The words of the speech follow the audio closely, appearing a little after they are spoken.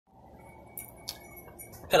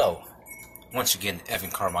Hello, once again, Evan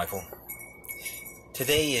Carmichael.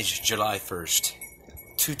 Today is July 1st,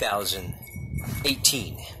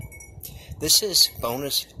 2018. This is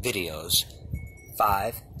bonus videos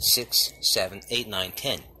 5, 6, 7, 8, 9,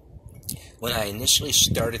 10. When I initially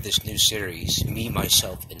started this new series, Me,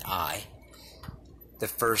 Myself, and I, the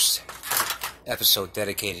first episode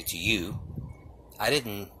dedicated to you, I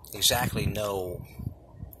didn't exactly know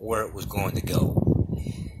where it was going to go.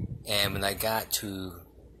 And when I got to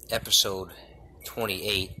episode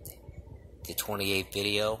 28, the 28th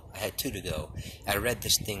video, I had 2 to go. I read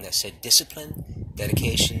this thing that said discipline,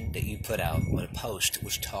 dedication, that you put out on a post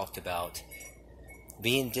which talked about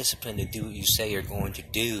being disciplined to do what you say you're going to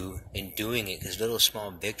do and doing it, because little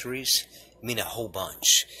small victories mean a whole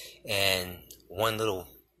bunch. And one little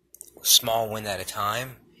small win at a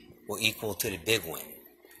time will equal to the big win.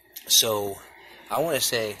 So I want to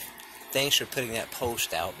say thanks for putting that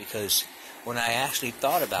post out, because when I actually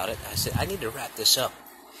thought about it, I said, I need to wrap this up.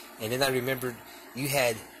 And then I remembered you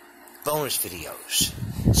had bonus videos.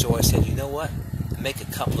 So I said, you know what? Make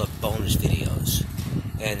a couple of bonus videos.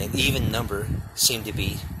 And an even number seemed to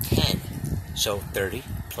be 10. So 30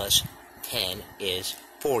 plus 10 is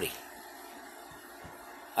 40.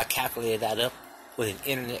 I calculated that up with an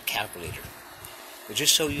internet calculator. But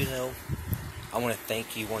just so you know, I want to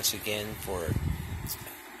thank you once again for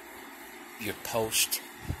your post,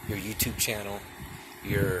 your YouTube channel,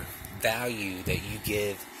 your value that you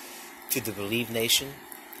give to the Believe Nation,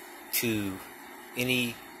 to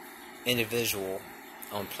any individual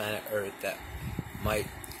on planet Earth that might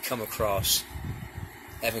come across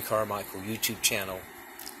Evan Carmichael YouTube channel,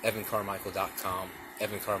 evancarmichael.com,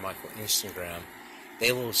 Evan Carmichael Instagram.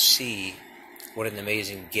 They will see what an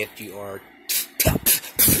amazing gift you are.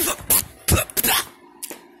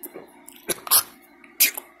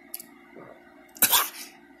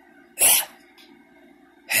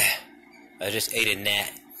 I just ate a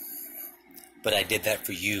gnat, but I did that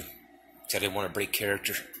for you, because I didn't want to break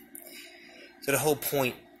character. So the whole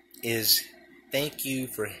point is, thank you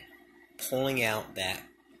for pulling out that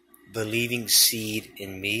believing seed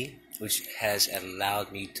in me, which has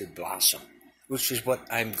allowed me to blossom, which is what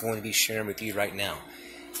I'm going to be sharing with you right now.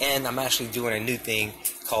 And I'm actually doing a new thing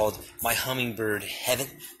called My Hummingbird Heaven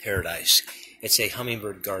Paradise. It's a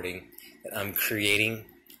hummingbird garden that I'm creating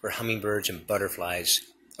for hummingbirds and butterflies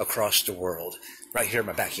across the world, right here in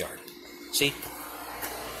my backyard. See?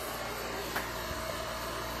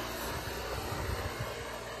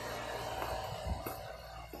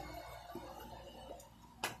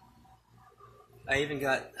 I even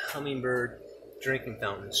got hummingbird drinking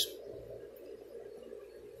fountains.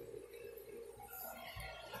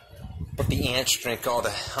 But the ants drink all the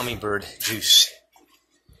hummingbird juice.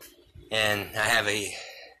 And I have a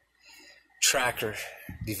tracker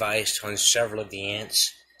device on several of the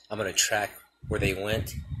ants. I'm going to track where they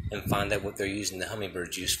went and find out what they're using the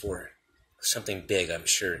hummingbird juice for. Something big, I'm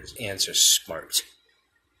sure. Ants are smart.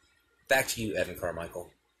 Back to you, Evan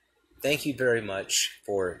Carmichael. Thank you very much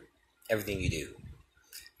for everything you do.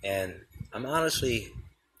 And I'm honestly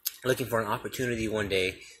looking for an opportunity one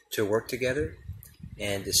day to work together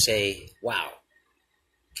and to say, wow,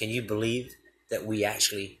 can you believe that we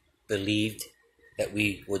actually believed that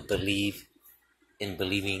we would believe in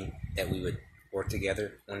believing that we would work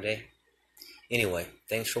together one day? Anyway,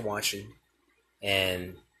 thanks for watching,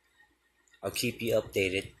 and I'll keep you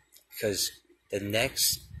updated, because the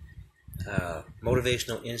next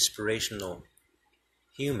motivational, inspirational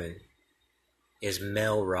human is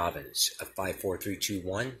Mel Robbins of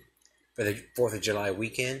 54321. For the 4th of July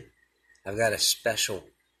weekend, I've got a special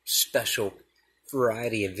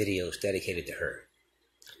variety of videos dedicated to her.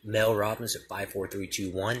 Mel Robbins of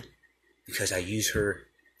 54321, because I use her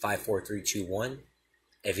 54321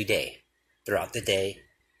 every day, throughout the day,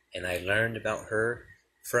 and I learned about her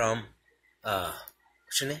from,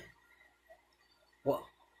 what's your name? Well,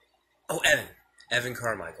 oh, Evan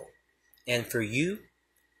Carmichael. And for you,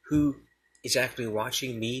 who is actually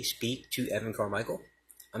watching me speak to Evan Carmichael,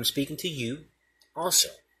 I'm speaking to you also.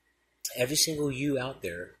 Every single you out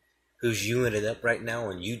there who's viewing it up right now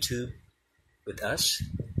on YouTube with us,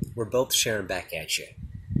 we're both sharing back at you.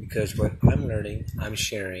 Because what I'm learning, I'm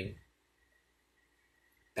sharing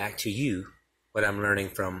back to you what I'm learning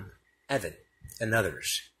from Evan and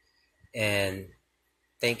others. And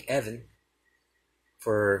thank Evan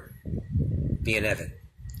for being Evan.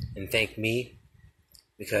 And thank me,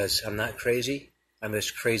 because I'm not crazy, I'm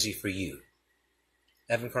just crazy for you.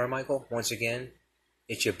 Evan Carmichael, once again,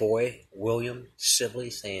 it's your boy, William Sibley,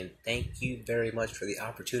 saying thank you very much for the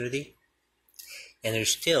opportunity. And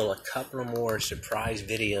there's still a couple of more surprise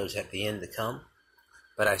videos at the end to come.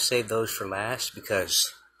 But I saved those for last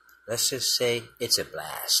because let's just say it's a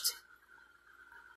blast.